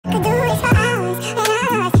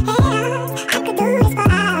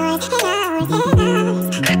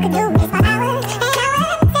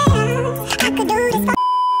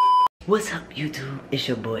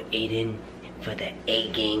your boy Aiden for the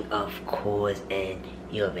A gang, of course, and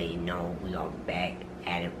you already know we are back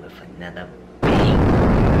at it with another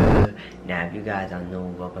banger. Now, if you guys are new,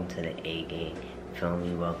 welcome to the A gang. Feel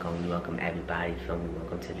me? Welcome everybody. Feel me?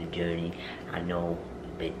 Welcome to the journey. I know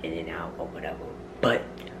we've been in and out or whatever, but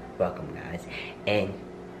welcome, guys. And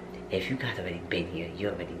if you guys already been here, you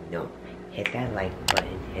already know. Hit that like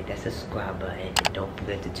button, hit that subscribe button, and don't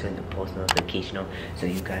forget to turn the post notification on so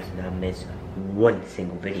you guys do not miss one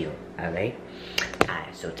single video. Alright,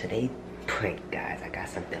 so today's prank, guys, I got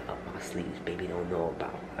something up my sleeves baby don't know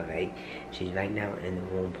about. Alright, she's right now in the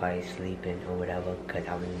room probably sleeping or whatever because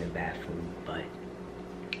I was in the bathroom, but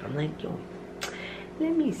I'm like, yo,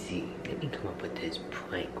 let me come up with this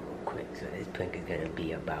prank real quick. So this prank is gonna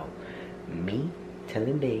be about me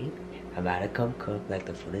telling babe about to come cook, like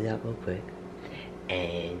to fill it out real quick,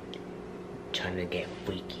 and trying to get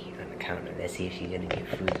freaky on the counter. Let's see if she's gonna get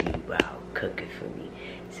freaky while cooking for me.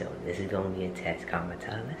 So this is gonna be a test. I'm gonna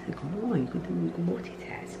tell her, listen, come on, you can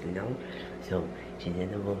multitask, you know? So she's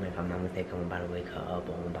in the room. If I'm not mistaken, I'm about to wake her up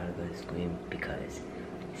or I'm about to go to scream because,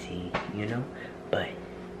 see, you know? But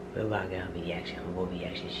we're about to get her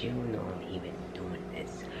reaction, She don't know I'm even doing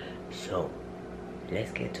this. So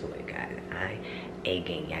let's get to it, guys. A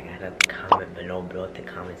gang, y'all gotta comment below, blow up the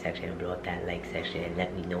comment section and blow up that like section and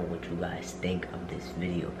let me know what you guys think of this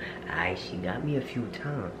video. Alright, she got me a few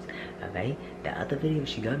times. Alright, the other video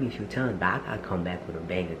she got me a few times, but I gotta come back with a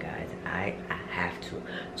banger, guys. I have to.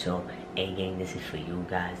 So A gang, this is for you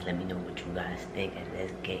guys. Let me know what you guys think and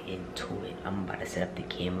let's get into it. I'm about to set up the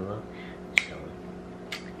camera, so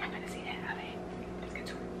I'm gonna see that. Alright, let's get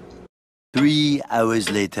to it. 3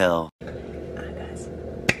 hours later.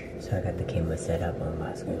 So I got the camera set up on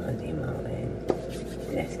my screen on Gmail, and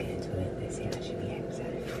let's get into it. Let's see how she reacts.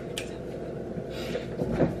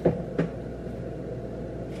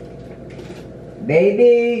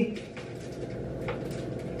 Baby!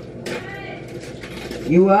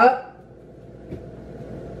 You up?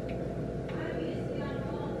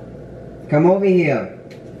 Come over here.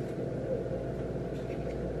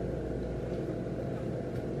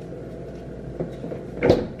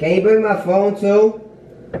 Can you bring my phone too?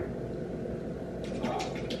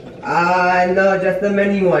 No, just the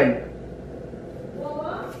mini one.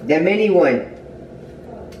 What? The mini one.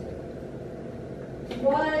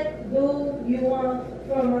 What do you want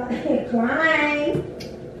from a client?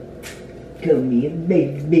 Come here,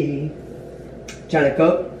 baby. Trying to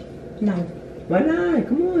cook? No. Why not?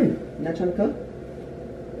 Come on. Not trying to cook?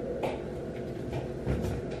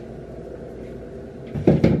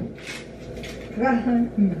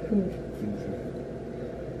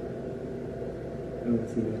 I don't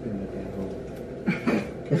see nothing but that hole.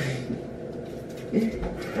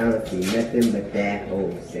 I don't see nothing but that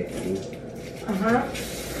hole, sexy.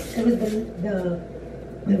 It was the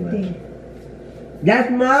thing. That's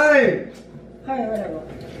mine! Alright, whatever.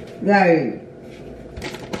 Like,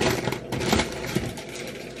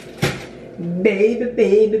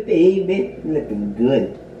 baby. Looking good.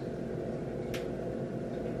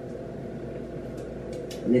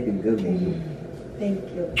 Looking good, baby. Thank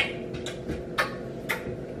you.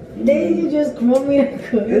 Then you just want me to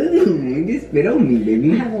cook. Ooh, just spit on me,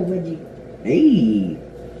 baby. I have a wedgie. Hey,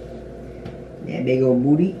 that big old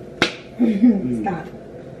booty. Stop.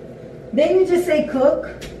 Then you just say cook.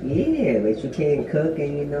 Yeah, but you can't cook,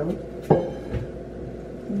 and you know.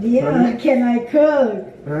 Yeah, can I cook?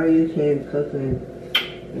 How you can't cook, and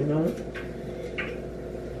you know.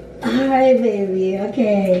 Alright, baby.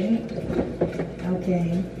 Okay. I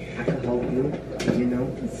can help you, you know.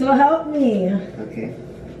 So help me. Okay.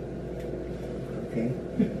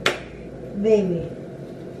 Baby.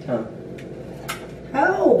 Huh?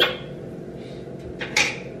 Help.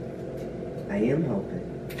 I am helping.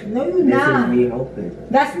 No, you're not. This is me helping.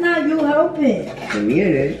 That's not you helping. For me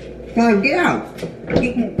it is. Come on, get out.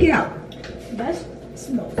 Get out. That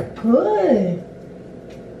smells good.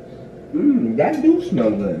 That do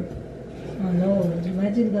smell good. Oh no,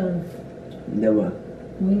 imagine the Never.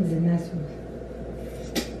 wings and that smells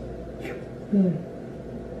good.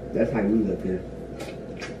 That's how you look good.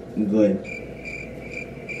 Good.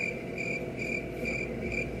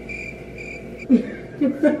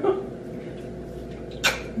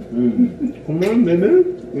 Come on, baby.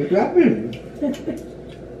 What's happening?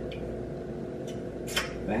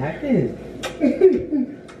 What happened?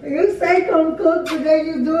 You say come cook, but then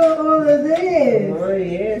you do all of this. Oh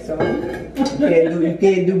yeah, so you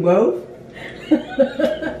can't do both?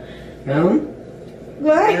 No?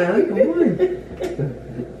 What? No,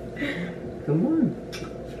 come on.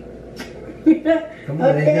 Come on. Come on,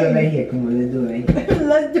 let's do it right here. Come on, let's do it right here.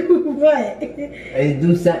 Let's do what? Let's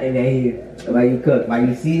do something right here. While you cook, while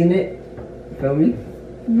you season it. Feel me?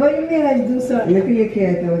 What do you mean let's do something? Look at your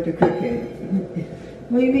character with the cooking.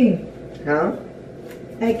 What do you mean? Huh?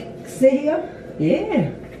 Like sit here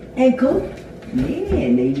Yeah. and cook? Yeah,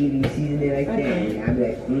 and then you season it like that. And I'll be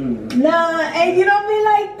like, Nah, and you don't be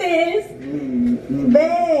like this.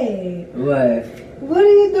 Babe. What? What are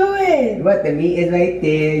you doing? What? The meat is right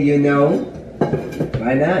there, you know.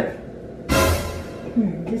 Why not?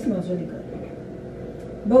 This smells really good.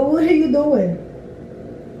 But what are you doing?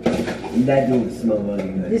 That don't smell really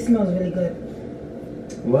good. This smells really good.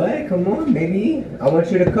 What? Come on, baby. I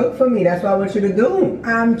want you to cook for me. That's what I want you to do.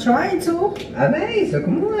 I'm trying to. Alright, so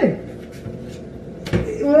come on.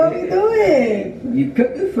 What are we doing? You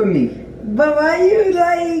cook it for me. But why you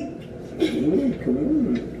like... Come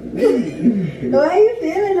on. Why are you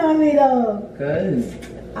feeling on me though? Cause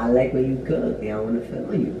I like when you cook and I want to feel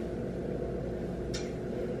on you.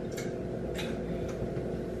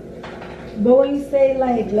 But when you say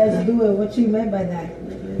like, let's do it, what you meant by that?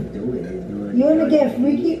 Let's do it. Let's do it. You wanna get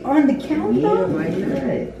freaky on the counter? Yeah, why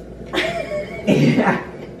not?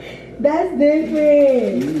 That's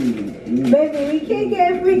different. Baby, we can't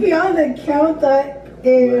get freaky on the counter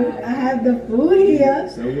if Right. I have the food here.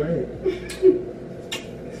 So what?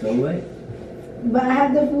 So what? But I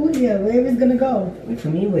have the food here. Where is it gonna go? What you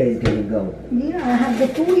mean where it's gonna go? Yeah, I have the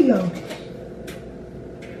food here.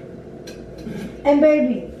 And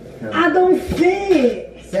baby, I don't fit.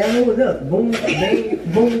 Say, look, boom, bang,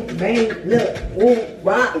 boom, bang, look, ooh,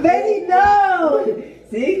 rock. Baby, no.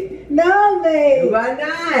 See? No, babe. Why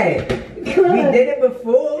not? Come We on. did it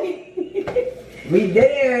before. We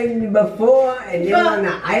did it before, and then on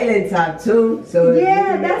the island top too. So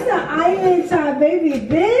Yeah, that's an island top, baby.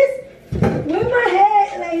 This, with my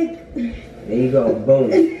head, like... there you go, boom.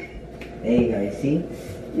 There you go. You see?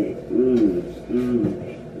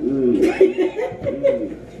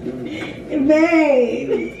 Babe.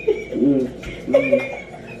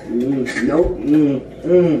 Nope.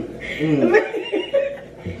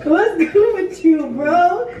 What's good with you,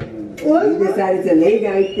 bro? What's You decided to lay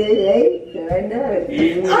down right there, eh? Why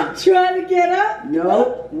not? I'm trying to get up.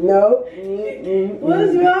 No.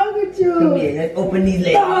 What's wrong with you? Come here, let's open these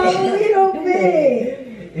legs. No, we don't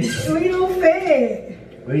fit. We don't fit.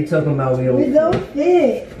 What are you talking about? We We don't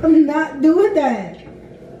fit. I'm not doing that.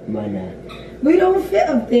 Why not? We don't fit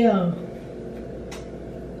up there.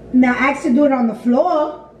 Now, ask to do it on the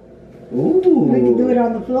floor. Ooh. We can do it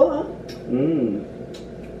on the floor.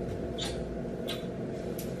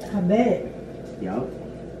 I bet. Yup.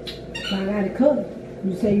 But I gotta cook.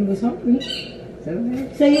 You say you was hungry. Is that okay?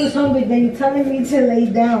 Say you was hungry, then you telling me to lay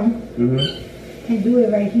down and do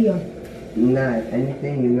it right here. Nah, if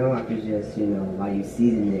anything, you know, I could just, while you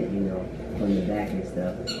season it, from the back and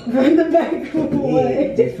stuff. From the back of Yeah,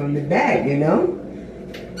 what? just from the back, And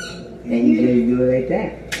you just do it like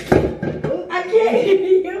that. I can't hear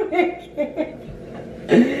you.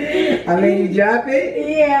 I made you drop it?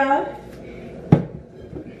 Yeah.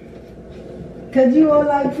 Cause you all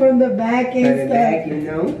like from the back and From the stuff. back,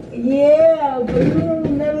 Yeah, but you will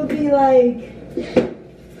never be like.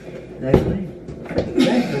 Like what?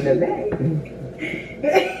 Right from the back.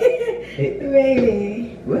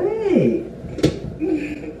 Baby. Wait.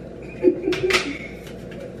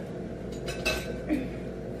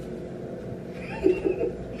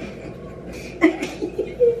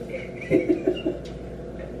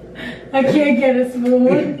 I can't get a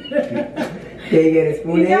spoon. Can you get a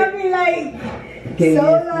spoon You in? got me like Can you so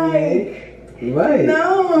get a spoon like. in? What? No.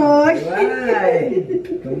 Why?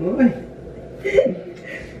 Come on.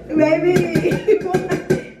 Baby.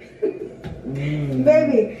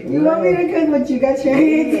 Baby, you want me to cook what you got your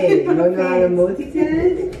hands Hey, in you my don't know how to pants?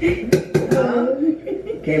 multitask?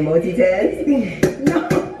 Can you multitask? No.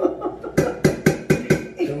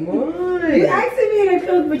 Come on. You asking me to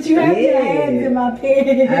cook, but you have your hands in my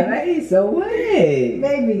pants. Alright, so what?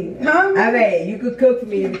 Baby, how many? Alright, you could cook for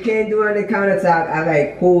me. If you can't do it on the countertop,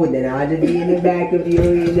 alright, cool. Then I'll just be in the back of you,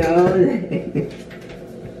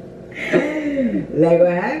 Like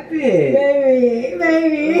what happened?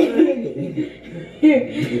 Baby.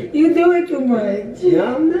 You do it too much.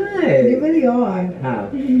 No, I'm not. You really are. How?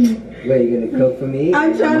 What, you gonna cook for me?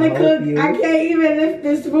 I'm trying to cook. You? I can't even lift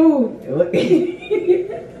the spoon. What?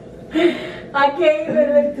 I can't even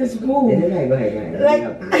lift the spoon. Go ahead. Like,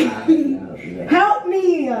 help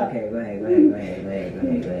me. Okay, go ahead.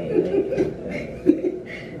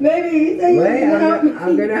 Baby, you say you Wait, gonna help me.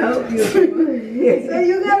 I'm gonna help you. So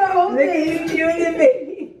you gotta hold Look it. at you and me.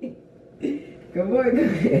 Come on, go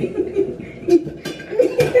ahead.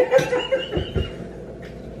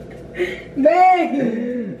 Babe.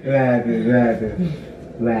 What happened?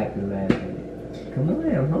 Come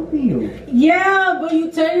on, I'm helping you. Yeah, but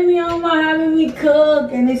you turning me on by having me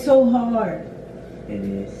cook, and it's so hard. It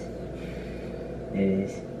is.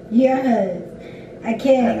 Yes. I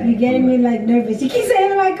can't. Right, you're getting me like nervous. You keep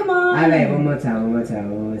saying it like, come on. Alright, one more time. One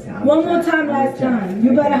more time, last time.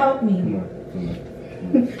 You better help me. Come on.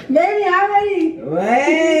 Baby, I'm ready.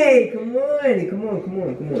 Wait, come on.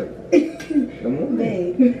 Come on.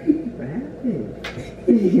 Babe. What happened?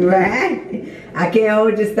 What happened? I can't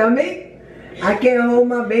hold your stomach? I can't hold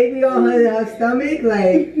my baby on her stomach?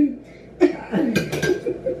 Like...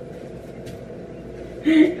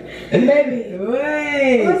 Baby.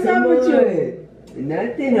 Wait, what's up with you?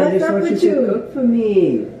 Nothing. I just want you to cook for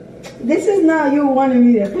me. This is not you wanting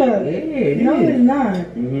me to cook. Yeah, it is. No, it's not.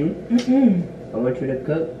 I want you to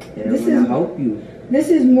cook, and this I want to help you. This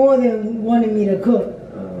is more than wanting me to cook.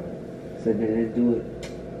 So then let's do it.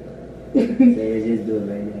 Let's just do it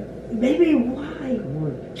right now. Baby, why? Come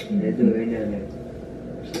on. Let's do it right now.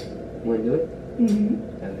 Want to do it?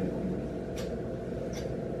 Okay,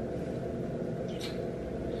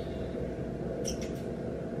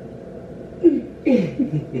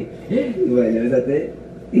 What, was that it?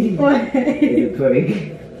 What? It's a prank.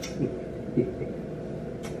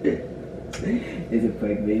 It's a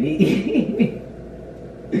prank, baby.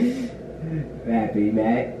 Happy, you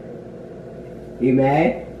mad? You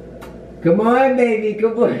mad? Come on, baby,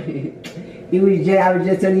 come on. I was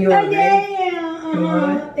just telling you.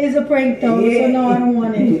 Yeah. It's a prank though, so no, I don't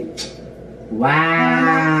want it.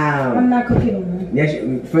 Wow. I'm not cooking no more. Yes,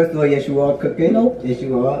 first of all, yes, you are cooking. Nope. Yes,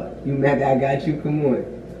 you are. You mad that I got you? Come on.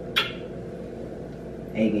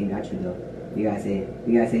 Hey, gang, got you though. You gotta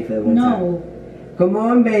say for the one time. No. Come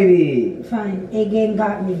on, baby. Fine. A-Gang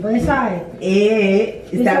got me, but it's alright.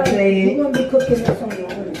 Stop playing. You're gonna be cooking this on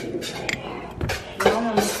your own. I'm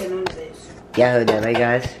not making none of this. Y'all heard that, right,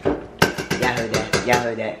 guys? Y'all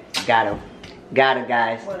heard that. Got him,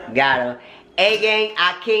 guys. Whatever. Got him. A-Gang,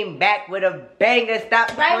 I came back with a banger. Stop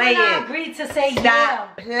playing. Right when I agreed to say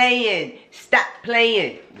Stop playing.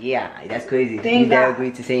 Yeah, that's crazy. Thank You never God.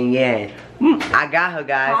 agreed to saying yeah. I got her,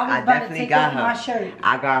 guys. I definitely got her. My shirt.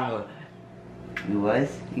 I got her. You was?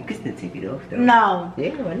 You could still take it off though. No.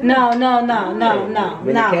 Yeah, why not? No.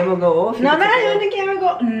 When the camera go off, No, when the camera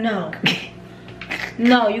go. No.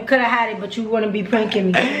 No, you could have had it, but you wouldn't be pranking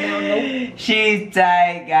me. No, nope. She's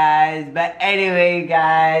tight, guys. But anyway,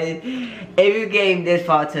 guys, if you came this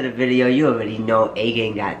far to the video, you already know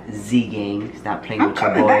A-Gang got Z-Gang. Stop playing with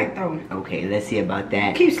your boy. Back, though. Okay, let's see about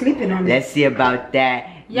that. Keep sleeping on me. Let's see about that.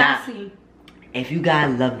 Y'all see. If you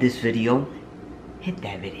guys love this video, hit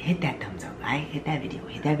that thumbs up, right? Hit that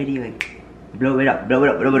video and blow it up.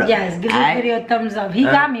 Yes, give this video a thumbs up. He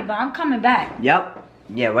got me, but I'm coming back. Yep.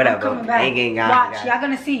 Yeah, whatever. I'm coming back. A-Gang got Watch, y'all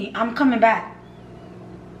gonna see. I'm coming back.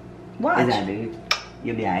 Watch. Is that, dude?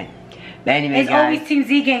 You'll be alright. But anyway, it's guys, always Team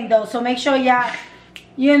Z-Gang though, so make sure y'all,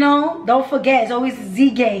 you know, don't forget, it's always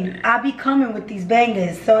Z-Gang. I'll be coming with these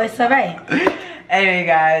bangers, so it's alright. Anyway,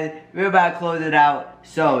 guys, we're about to close it out.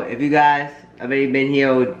 So, if you guys already been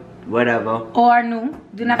here with whatever, or are new,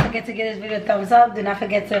 do not forget to give this video a thumbs up. Do not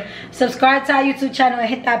forget to subscribe to our YouTube channel and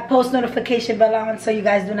hit that post notification bell on so you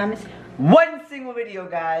guys do not miss one single video,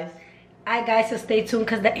 guys. Alright guys, so stay tuned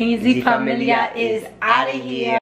because the Azfamilia is out of here.